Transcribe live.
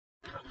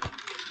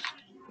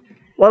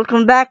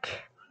Welcome back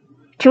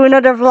to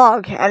another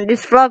vlog, and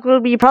this vlog will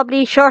be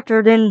probably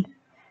shorter than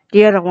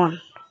the other one.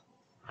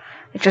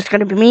 It's just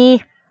gonna be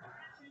me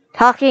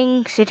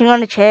talking, sitting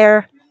on a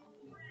chair,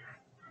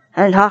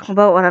 and talking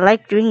about what I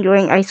like doing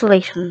during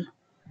isolation.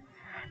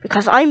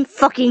 Because I'm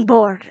fucking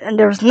bored and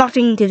there's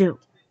nothing to do.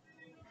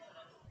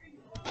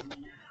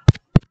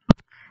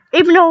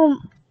 Even though,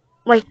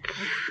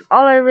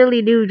 all I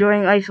really do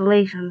during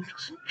isolation is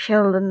just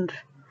chill and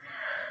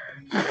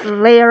just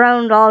lay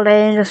around all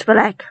day and just be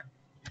like,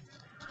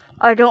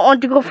 I don't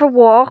want to go for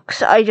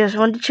walks, I just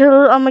want to chill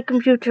on my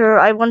computer,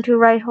 I want to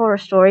write horror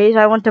stories,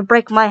 I want to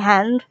break my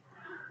hand.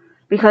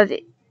 Because,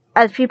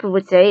 as people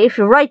would say, if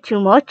you write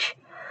too much,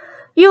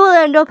 you will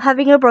end up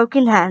having a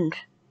broken hand.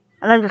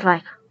 And I'm just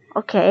like,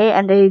 okay,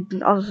 and they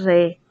also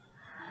say,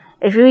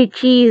 if you eat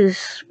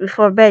cheese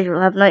before bed, you'll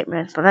have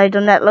nightmares. But I've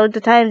done that loads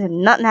of times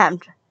and nothing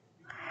happened.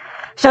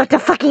 So it's a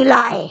fucking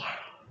lie.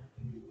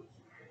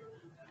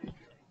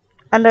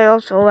 And I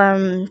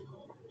also,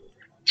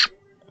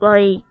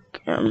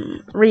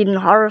 reading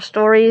horror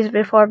stories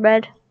before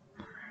bed.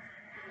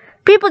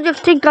 People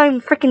just think I'm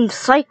freaking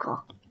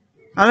psycho.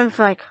 And I'm just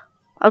like,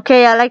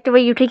 okay, I like the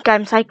way you think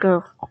I'm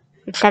psycho.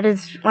 That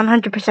is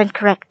 100%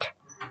 correct.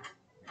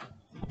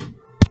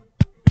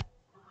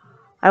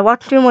 I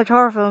watch too much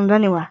horror films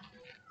anyway.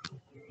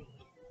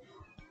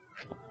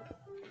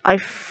 I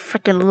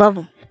freaking love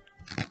them.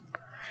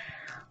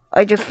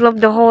 I just love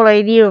the whole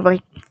idea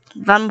of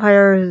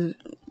vampires,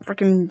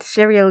 freaking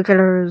serial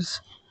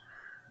killers,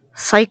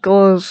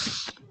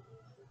 psychos,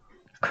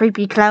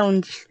 creepy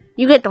clowns.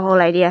 You get the whole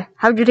idea.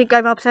 How do you think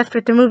I'm obsessed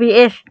with the movie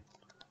It?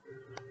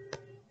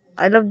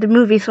 I love the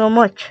movie so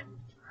much.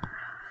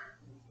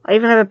 I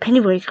even have a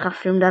Pennywise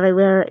costume that I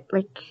wear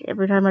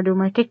every time I do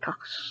my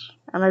TikToks.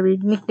 And I be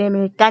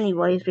nicknaming it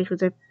Dannywise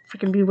because I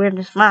freaking be wearing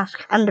this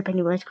mask and the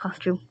Pennywise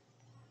costume.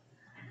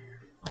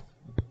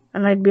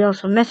 And I'd be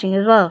also messing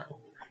as well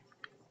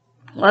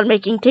while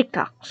making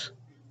TikToks.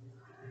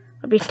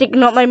 I'd be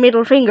sticking up my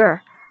middle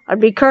finger.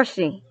 I'd be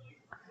cursing.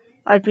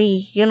 I'd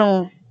be,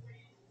 doing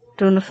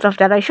the stuff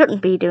that I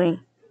shouldn't be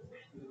doing.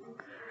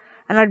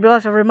 And I'd be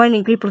also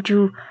reminding people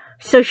to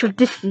social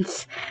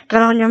distance.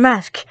 Get on your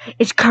mask.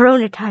 It's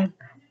Corona time,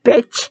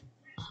 bitch.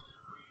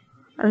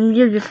 And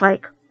you're just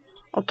like,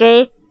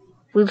 okay,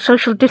 we'll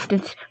social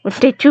distance. We'll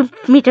stay 2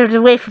 meters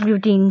away from you,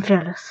 Dean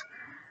Fearless.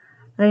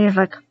 And you're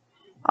like,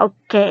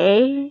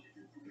 okay.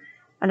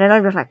 And then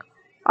I'm just like,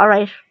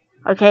 alright,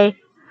 okay,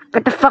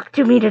 get the fuck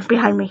 2 meters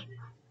behind me,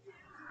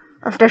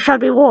 or there shall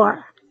be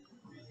war.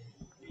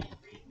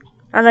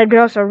 And I'd be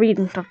also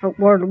reading stuff about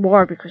World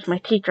War because my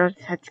teacher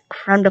had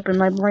crammed up in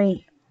my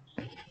brain.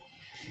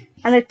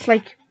 And it's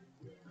like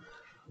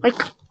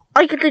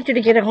I could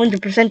literally get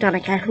 100% on a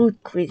Kahoot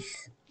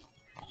quiz.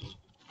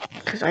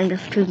 Because I'm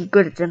just too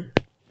good at them.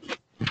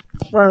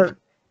 Well,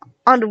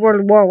 on the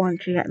World War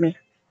ones, you get me.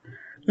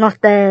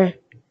 Not the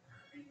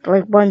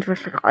ones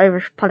with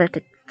Irish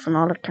politics and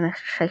all that kind of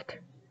shit.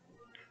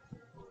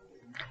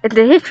 It's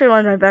the history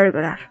ones I'm very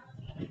good at.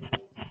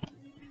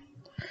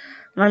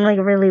 And I'm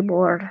really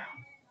bored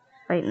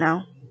right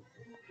now.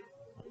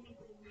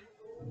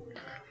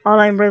 All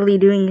I'm really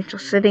doing is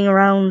just sitting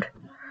around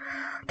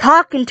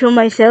talking to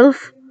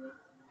myself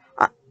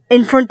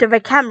in front of a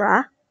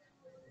camera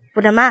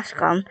with a mask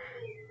on.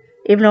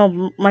 Even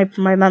though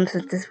my mum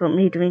says this about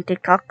me doing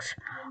TikToks.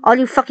 All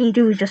you fucking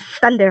do is just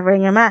stand there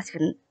wearing a mask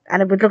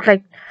and it would look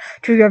like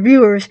to your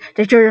viewers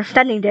that you're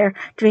standing there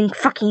doing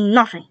fucking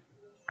nothing.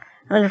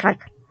 And I'm just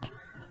like,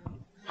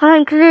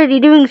 I'm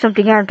clearly doing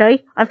something, aren't I?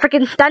 I'm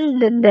freaking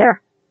standing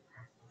there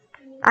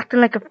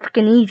acting like a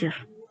freaking idiot.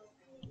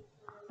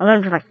 And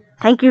I'm just like,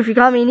 thank you for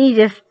calling me an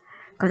idiot,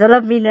 because I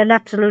love being an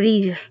absolute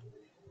idiot.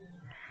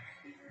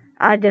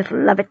 I just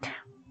love it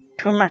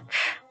too much.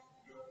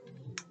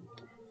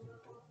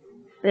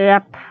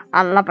 Yep,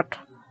 I love it.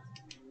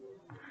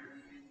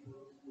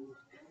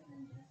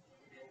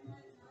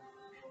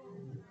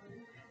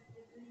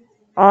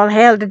 All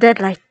hail the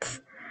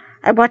Deadlights.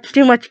 I watched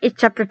too much It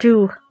Chapter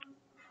 2,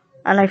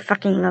 and I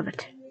fucking love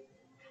it.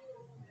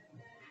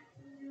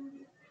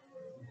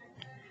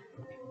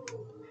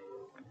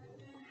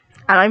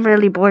 And I'm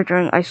really bored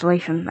during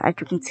isolation, as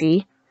you can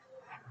see.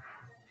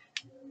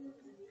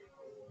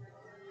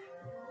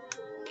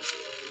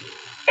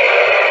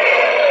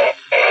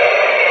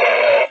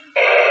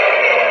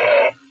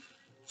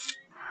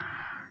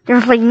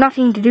 There's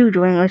nothing to do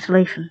during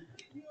isolation.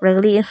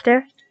 Really, is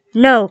there?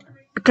 No,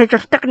 because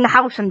you're stuck in the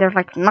house and there's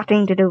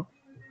nothing to do.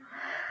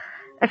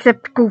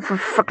 Except go for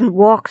fucking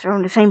walks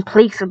around the same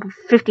place about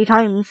 50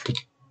 times.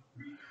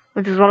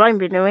 Which is what I've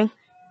been doing.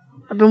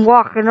 I've been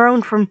walking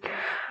around from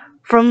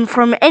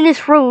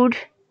Ennis Road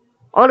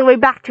all the way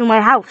back to my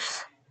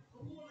house.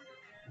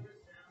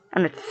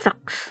 And it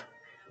sucks.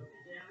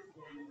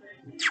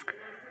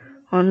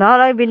 Well,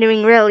 all I've been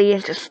doing really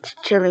is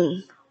just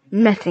chilling,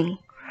 messing.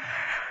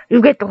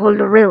 You get the whole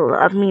thrill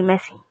of me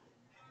messing.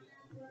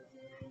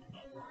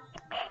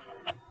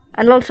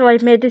 And also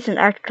I've made this in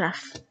art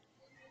class.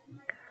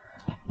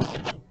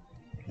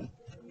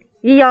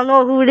 You all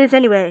know who it is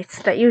anyway.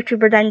 It's that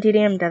YouTuber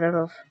DanTDM that I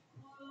love.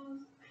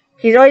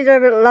 His eyes are a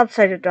bit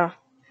lopsided though.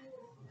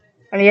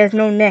 And he has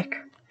no neck.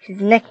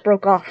 His neck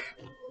broke off.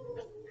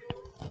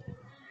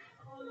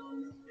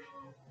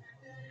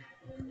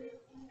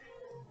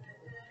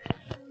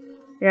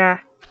 Yeah.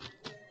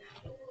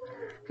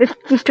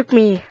 This took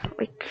me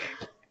like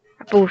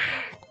about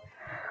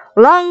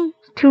long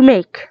to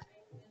make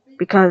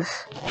because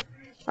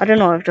I don't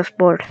know, I was just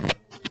bored.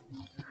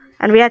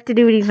 And we had to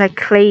do these like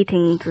clay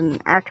things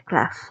in art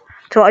class.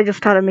 So I just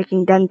started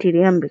making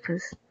DanTDM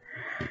because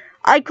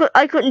I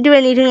couldn't do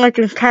anything like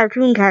those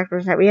cartoon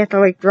characters that we had to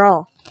like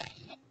draw.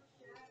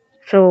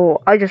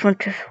 So I just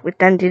went with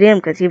DanTDM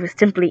because he was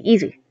simply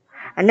easy.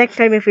 And next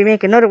time if we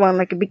make another one,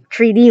 like a big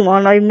 3D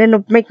one, I end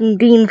up making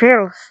Dean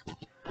Fearless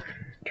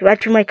to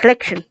add to my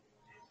collection.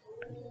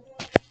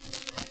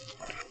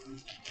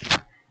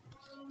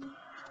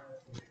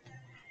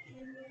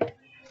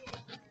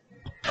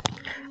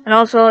 And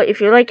also,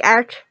 if you like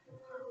art,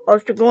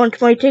 also go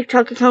onto my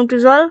TikTok account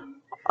as well.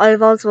 I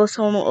have also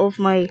some of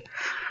my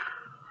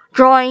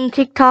drawing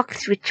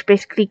TikToks, which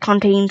basically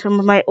contain some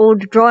of my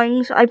old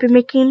drawings I've been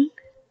making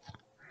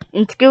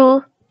in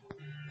school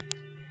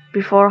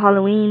before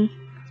Halloween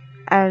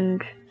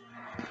and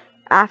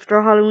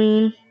after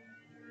Halloween,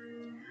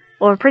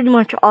 or pretty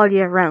much all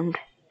year round.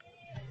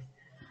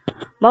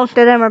 Most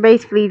of them are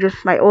basically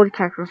just my old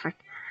characters like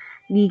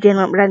DJ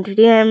Not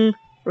DanTDM,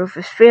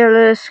 Rufus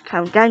Fearless,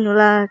 Count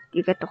Daniela.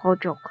 You get the whole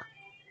joke.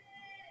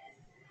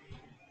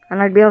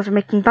 And I'd be also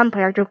making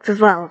vampire jokes as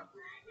well.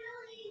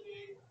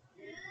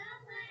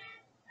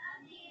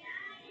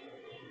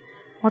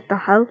 What the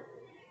hell?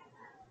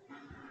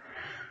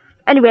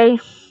 Anyway,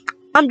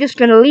 I'm just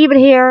gonna leave it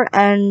here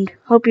and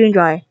hope you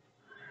enjoy.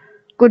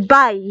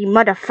 Goodbye, you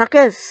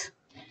motherfuckers.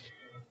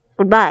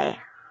 Goodbye.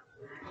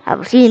 I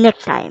will see you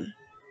next time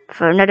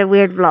for another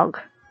weird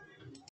vlog.